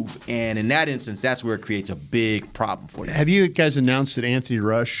probably move, and in that instance, that's where it creates a big problem for you. Have you guys announced that Anthony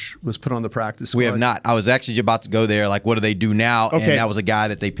Rush was put on the practice squad? We have not. I was actually about to go there, like, what do they do now? Okay. And that was a guy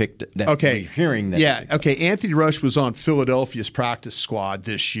that they picked. Hearing that. Yeah. Okay. Anthony Rush was on Philadelphia's practice squad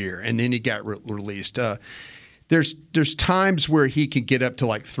this year, and then he got released. There's times where he could get up to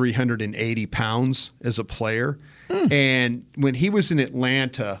like 380 pounds as a player, and when he was in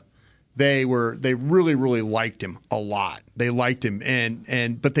Atlanta, they really, really liked him a lot. They liked him,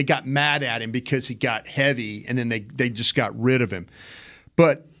 but they got mad at him because he got heavy, and then they just got rid of him.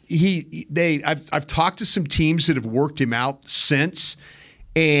 But I've talked to some teams that have worked him out since,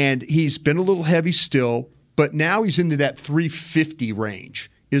 and he's been a little heavy still, but now he's into that 350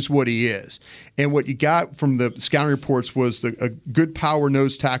 range is what he is. And what you got from the scouting reports was a good power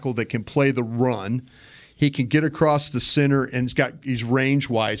nose tackle that can play the run. He can get across the center, and he's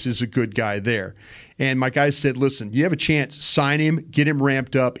range-wise is a good guy there. And my guy said, listen, you have a chance, sign him, get him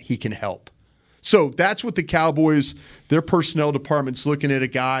ramped up, he can help. So that's what the Cowboys, their personnel department's looking at a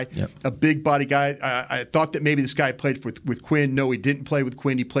guy, a big body guy. I thought that maybe this guy played with Quinn. No, he didn't play with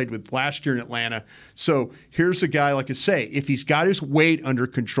Quinn. He played with last year in Atlanta. So here's a guy, like I say, if he's got his weight under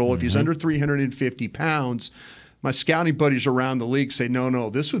control, if he's under 350 pounds, my scouting buddies around the league say, no,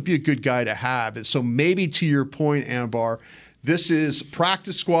 this would be a good guy to have. And so maybe to your point, Ambar, this is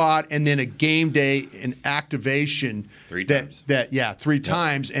practice squad and then a game day and activation. Three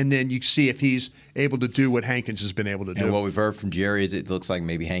times, and then you see if he's able to do what Hankins has been able to do. And what we've heard from Jerry is it looks like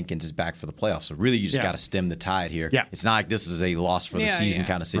maybe Hankins is back for the playoffs. So really you just got to stem the tide here. Yeah. It's not like this is a loss for the season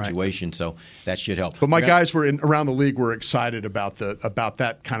kind of situation, right. So that should help. But my guys around the league were excited about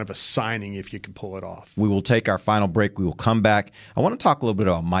that kind of a signing if you can pull it off. We will take our final break. We will come back. I want to talk a little bit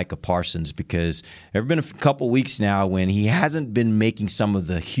about Micah Parsons because there have been a couple weeks now when he hasn't been making some of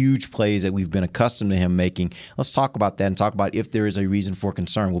the huge plays that we've been accustomed to him making. Let's talk about that and talk about if there is a reason for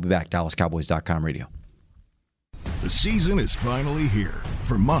concern. We'll be back. DallasCowboys.com radio. The season is finally here.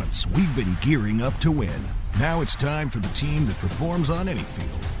 For months, we've been gearing up to win. Now it's time for the team that performs on any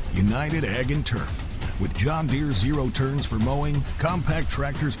field. United Ag and Turf. With John Deere zero turns for mowing, compact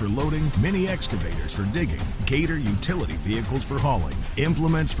tractors for loading, mini excavators for digging, Gator utility vehicles for hauling,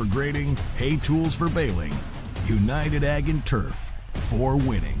 implements for grading, hay tools for baling. United Ag and Turf, for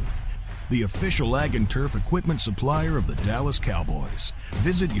winning. The official Ag and Turf equipment supplier of the Dallas Cowboys.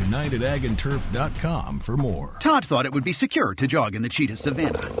 Visit UnitedAgAndTurf.com for more. Todd thought it would be secure to jog in the cheetah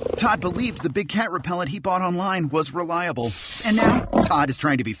savanna. Todd believed the big cat repellent he bought online was reliable. And now, Todd is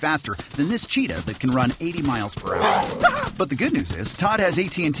trying to be faster than this cheetah that can run 80 miles per hour. But the good news is, Todd has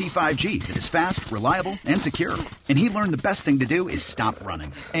AT&T 5G that is fast, reliable, and secure. And he learned the best thing to do is stop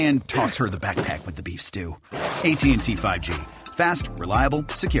running and toss her the backpack with the beef stew. AT&T 5G. Fast, reliable,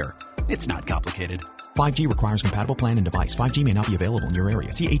 secure. It's not complicated. 5G requires compatible plan and device. 5G may not be available in your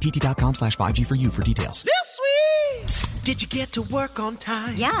area. See att.com/5G for you for details. This week! Did you get to work on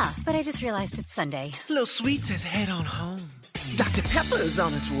time? Yeah, but I just realized it's Sunday. Little Sweet says head on home. Dr. Pepper's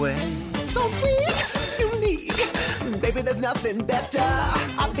on its way. So sweet, unique. Baby, there's nothing better.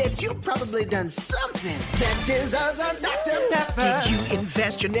 I bet you've probably done something that deserves a Dr. Pepper. Did you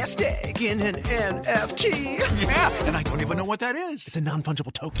invest your nest egg in an NFT? Yeah, and I don't even know what that is. It's a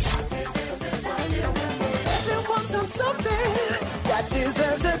non-fungible token. Everyone's done something that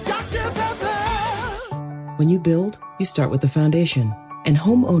deserves a Dr. Pepper. When you build, you start with the foundation. And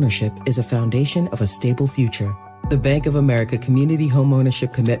home ownership is a foundation of a stable future. The Bank of America Community Home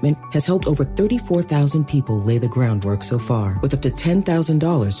Ownership Commitment has helped over 34,000 people lay the groundwork so far, with up to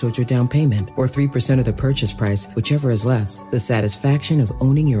 $10,000 towards your down payment or 3% of the purchase price, whichever is less. The satisfaction of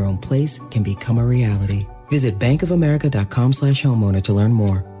owning your own place can become a reality. Visit bankofamerica.com/homeowner to learn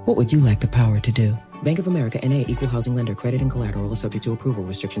more. What would you like the power to do? Bank of America N.A. Equal Housing Lender. Credit and collateral is subject to approval.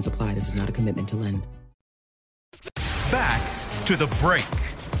 Restrictions apply. This is not a commitment to lend. Back to the break.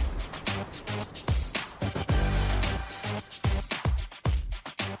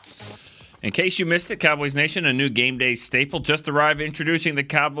 In case you missed it, Cowboys Nation, a new game day staple just arrived introducing the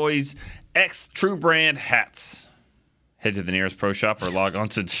Cowboys X True Brand hats. Head to the nearest pro shop or log on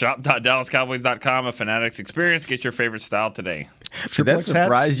to shop.dallascowboys.com. A Fanatics experience. Get your favorite style today. Did that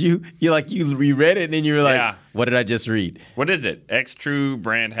surprise you? You reread it and then you were like, yeah. What did I just read? What is it? X True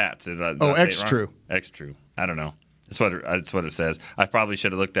Brand hats. X True. X True. I don't know. That's what it says. I probably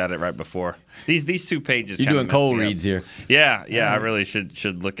should have looked at it right before. These two pages. You're doing cold reads here. Yeah. I really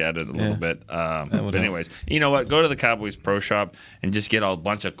should look at it a little bit. But anyways, you know what? Go to the Cowboys Pro Shop and just get a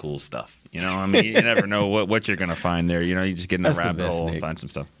bunch of cool stuff. You know, I mean, you never know what you're going to find there. You know, you just get in a rabbit hole and find some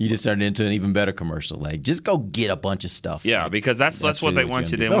stuff. You just turned into an even better commercial. Like, just go get a bunch of stuff. Yeah, because that's what they want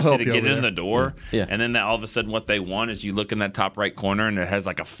you to do. They want you to get in the door. Yeah. And then all of a sudden what they want is you look in that top right corner and it has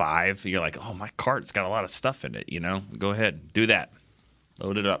like a 5. You're like, oh, my cart's got a lot of stuff in it. You know, go ahead. Do that.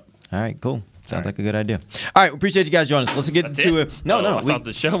 Load it up. All right, cool. Sounds like a good idea. All right, we appreciate you guys joining us. Let's get into it. No. I thought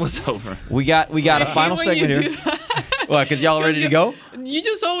the show was over. We got a final segment here. What, because y'all ready to go? You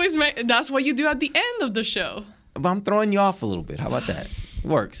just always that's what you do at the end of the show. But I'm throwing you off a little bit. How about that? It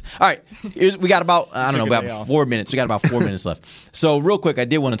works. All right. We got about, about 4 minutes. We got about 4 minutes left. So real quick, I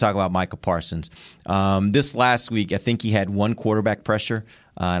did want to talk about Micah Parsons. This last week, I think he had 1 quarterback pressure,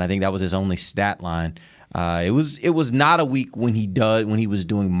 and I think that was his only stat line. It was not a week when he was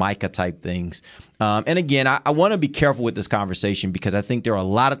doing Micah type things. And again, I want to be careful with this conversation because I think there are a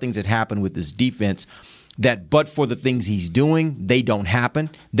lot of things that happen with this defense that but for the things he's doing, they don't happen.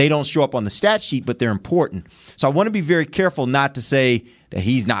 They don't show up on the stat sheet, but they're important. So I want to be very careful not to say that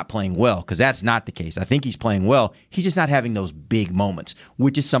he's not playing well, because that's not the case. I think he's playing well. He's just not having those big moments,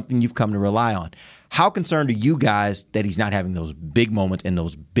 which is something you've come to rely on. How concerned are you guys that he's not having those big moments and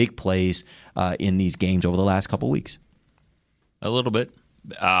those big plays in these games over the last couple of weeks? A little bit.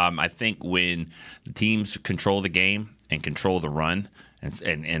 I think when the teams control the game and control the run,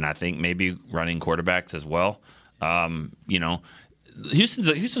 and I think maybe running quarterbacks as well, Houston's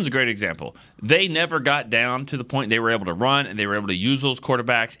a great example. They never got down to the point they were able to run, and they were able to use those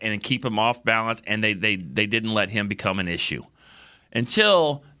quarterbacks and keep them off balance, and they didn't let him become an issue.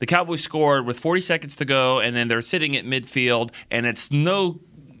 Until the Cowboys scored with 40 seconds to go, and then they're sitting at midfield, and it's no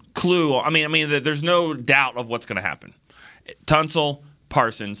clue. I mean, there's no doubt of what's going to happen. Tunsil,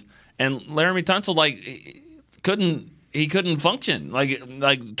 Parsons, and Laramie Tunsil couldn't function.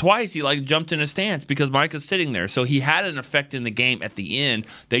 Like twice he jumped in a stance because Micah's sitting there. So he had an effect in the game at the end.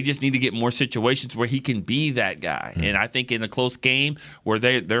 They just need to get more situations where he can be that guy. And I think in a close game where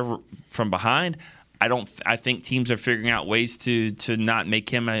they're from behind, I think teams are figuring out ways to not make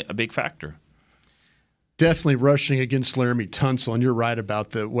him a big factor. Definitely rushing against Laramie Tunsil, and you're right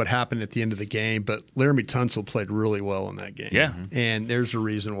about what happened at the end of the game, but Laramie Tunsil played really well in that game. Yeah. And there's a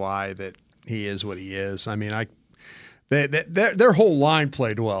reason why that he is what he is. I mean, their whole line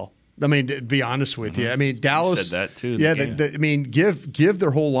played well. I mean, to be honest with you, I mean, Dallas you said that too. Yeah, give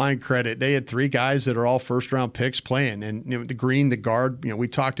their whole line credit. They had 3 guys that are all first-round picks playing, and the Green, the guard. We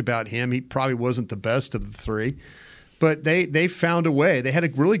talked about him. He probably wasn't the best of the 3, but they found a way. They had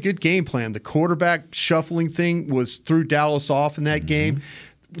a really good game plan. The quarterback shuffling thing threw Dallas off in that game.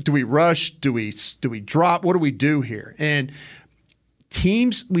 Do we rush? Do we drop? What do we do here? And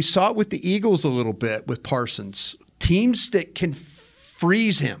teams, we saw it with the Eagles a little bit with Parsons. Teams that can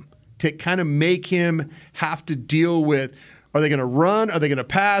freeze him, to kind of make him have to deal with, are they going to run? Are they going to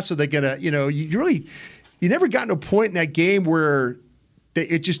pass? Are they going to, you never got to a point in that game where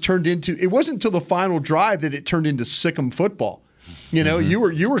it just turned into, it wasn't until the final drive that it turned into sick 'em football. You know, you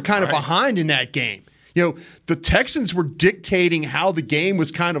were kind of behind in that game. You know, the Texans were dictating how the game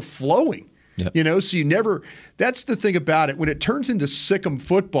was kind of flowing. Yep. You know, so you never – that's the thing about it. When it turns into sick'em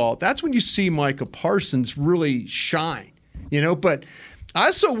football, that's when you see Micah Parsons really shine. You know, but I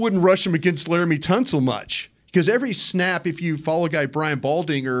also wouldn't rush him against Laramie Tunsil much because every snap, if you follow a guy Brian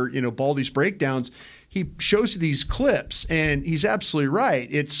Balding or, you know, Baldy's breakdowns, he shows you these clips, and he's absolutely right.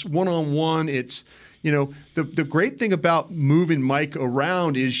 It's one-on-one. It's – you know, the great thing about moving Mike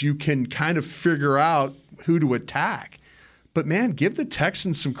around is you can kind of figure out who to attack. But, man, give the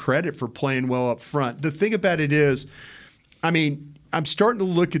Texans some credit for playing well up front. The thing about it is, I mean, I'm starting to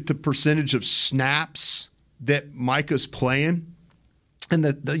look at the percentage of snaps that Micah's playing. And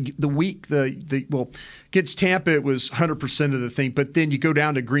well, against Tampa, it was 100% of the thing. But then you go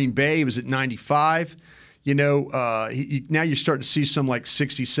down to Green Bay, it was at 95. You know, now you're starting to see some like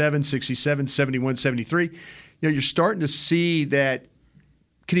 67, 71, 73. You know, you're starting to see that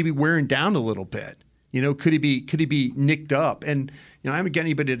could he be wearing down a little bit? You know, could he be nicked up? And, you know, I haven't got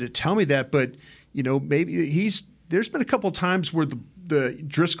anybody to tell me that, but, you know, maybe there's been a couple of times where the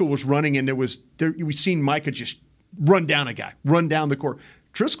Driscoll was running and we've seen Micah just run down a guy, run down the court.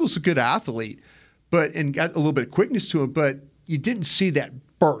 Driscoll's a good athlete, and got a little bit of quickness to him, but you didn't see that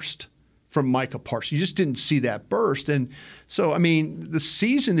burst from Micah Parsons. You just didn't see that burst. And so, I mean, the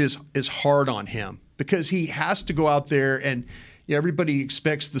season is hard on him because he has to go out there and everybody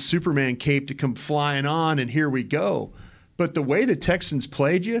expects the Superman cape to come flying on and here we go. But the way the Texans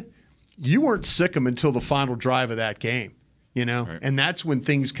played you weren't sick them until the final drive of that game, you know? Right. And that's when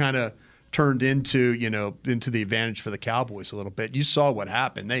things kind of turned into the advantage for the Cowboys a little bit. You saw what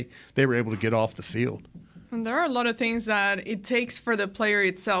happened. They were able to get off the field. And there are a lot of things that it takes for the player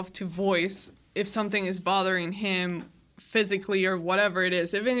itself to voice if something is bothering him physically or whatever it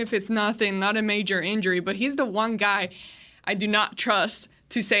is, even if it's not a major injury. But he's the one guy I do not trust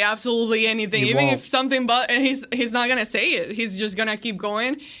to say absolutely anything. Even if something, he's not going to say it. He's just going to keep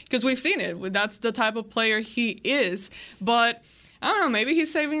going because we've seen it. That's the type of player he is. But I don't know, maybe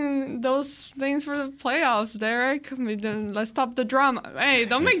he's saving those things for the playoffs, Derek. Let's stop the drama. Hey,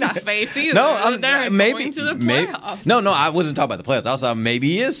 don't make that face either. No, maybe to the playoffs. No, I wasn't talking about the playoffs. I was talking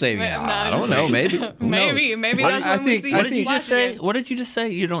maybe he is saving it. I don't know. Maybe. Maybe that's what we see. What did you just say? What did you just say?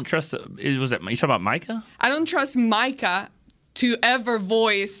 You don't trust you talking about Micah? I don't trust Micah to ever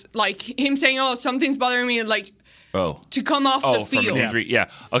voice like him saying, "Oh, something's bothering me," like to come off the field. From an injury. Yeah.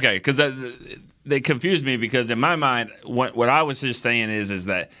 Okay, because they confused me because in my mind, what I was just saying is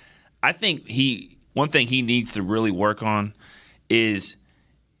that I think one thing he needs to really work on is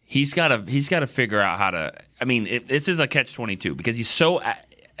he's got to figure out how to. I mean, this is a catch-22 because he's so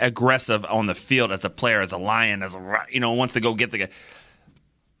aggressive on the field as a player, as a lion, wants to go get the guy.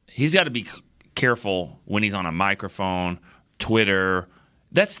 He's got to be careful when he's on a microphone, Twitter.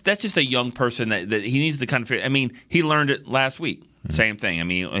 That's just a young person that he needs to kind of figure. I mean, he learned it last week. Same thing. I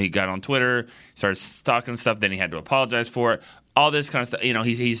mean, he got on Twitter, started talking stuff, then he had to apologize for it. All this kind of stuff. You know,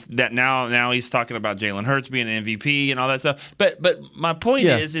 he's that now he's talking about Jalen Hurts being an MVP and all that stuff. But my point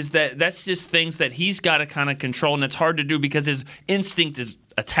is that that's just things that he's got to kind of control, and it's hard to do because his instinct is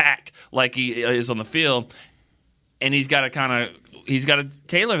attack like he is on the field, and he's got to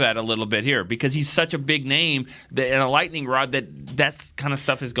tailor that a little bit here because he's such a big name and a lightning rod that kind of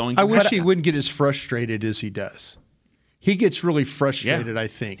stuff is going. I wish he wouldn't get as frustrated as he does. He gets really frustrated, I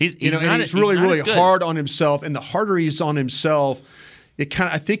think. He's really hard on himself, and the harder he's on himself, it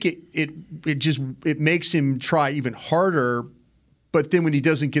makes him try even harder. But then when he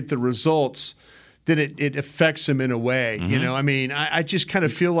doesn't get the results, then it affects him in a way. Mm-hmm. You know, I mean, I just kind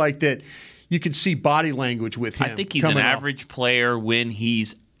of feel like that. You can see body language with him. I think he's an average player when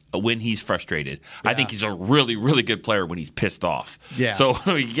he's frustrated. Yeah. I think he's a really, really good player when he's pissed off. Yeah. So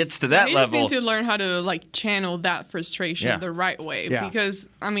he gets to that level. He just needs to learn how to channel that frustration the right way. Yeah. Because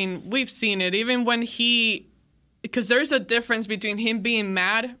I mean, we've seen it even when because there's a difference between him being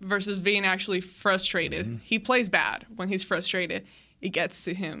mad versus being actually frustrated. Mm-hmm. He plays bad when he's frustrated. It gets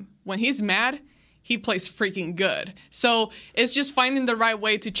to him. When he's mad, he plays freaking good. So it's just finding the right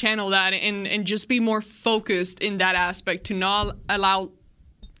way to channel that and just be more focused in that aspect to not allow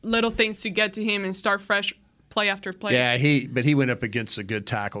little things to get to him and start fresh play after play. Yeah, he went up against a good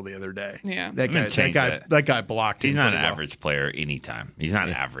tackle the other day. Yeah. That guy blocked him. He's not an average player anytime. He's not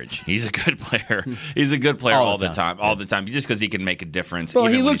average. He's a good player. He's a good player all the time. All the time. Just because he can make a difference. Well,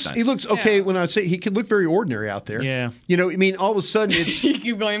 he looks okay when I say he can look very ordinary out there. Yeah. You know, I mean, all of a sudden it's you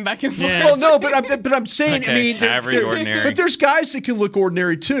keep going back and forth. Yeah. Well, no, but I'm saying, okay. I mean, average, ordinary. But there's guys that can look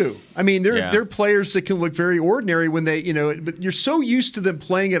ordinary too. I mean, there are players that can look very ordinary when they, but you're so used to them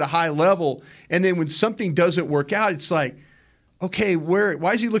playing at a high level, and then when something doesn't work out, it's like, okay,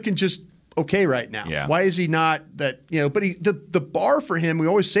 why is he looking just okay right now? Yeah. Why is he not that, but the bar for him, we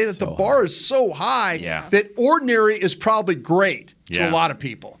always say that the bar is so high that ordinary is probably great to a lot of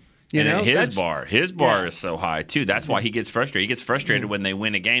people. His bar is so high too. That's why he gets frustrated. He gets frustrated when they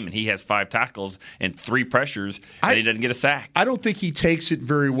win a game and he has 5 tackles and 3 pressures and he doesn't get a sack. I don't think he takes it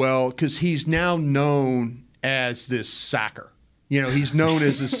very well because he's now known as this sacker. He's known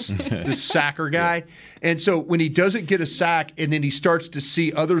as this sacker guy. And so when he doesn't get a sack and then he starts to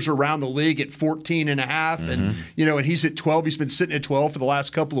see others around the league at 14 and a half and he's at 12, he's been sitting at 12 for the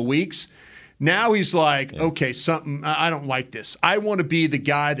last couple of weeks. Now he's like, okay, I don't like this. I want to be the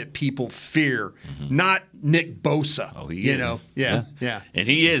guy that people fear, not Nick Bosa. Oh, he is. Yeah. And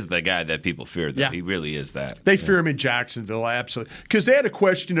he is the guy that people fear, though. Yeah. He really is that. They fear him in Jacksonville, absolutely. Because they had a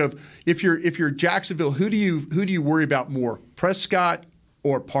question of if you're Jacksonville, who do you worry about more, Prescott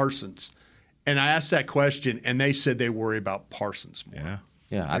or Parsons? And I asked that question, and they said they worry about Parsons more.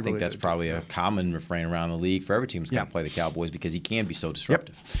 Yeah, I think that's probably a common refrain around the league for every team that's going to play the Cowboys because he can be so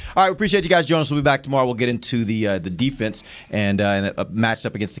disruptive. All right, we appreciate you guys joining us. We'll be back tomorrow. We'll get into the defense and matched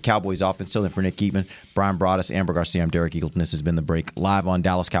up against the Cowboys offense. Still in for Nick Eatman, Brian Broaddus, Amber Garcia. I'm Derek Eagleton. This has been The Break live on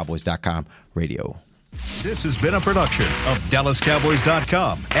DallasCowboys.com radio. This has been a production of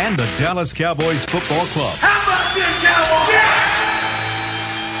DallasCowboys.com and the Dallas Cowboys Football Club. How about this, Cowboys?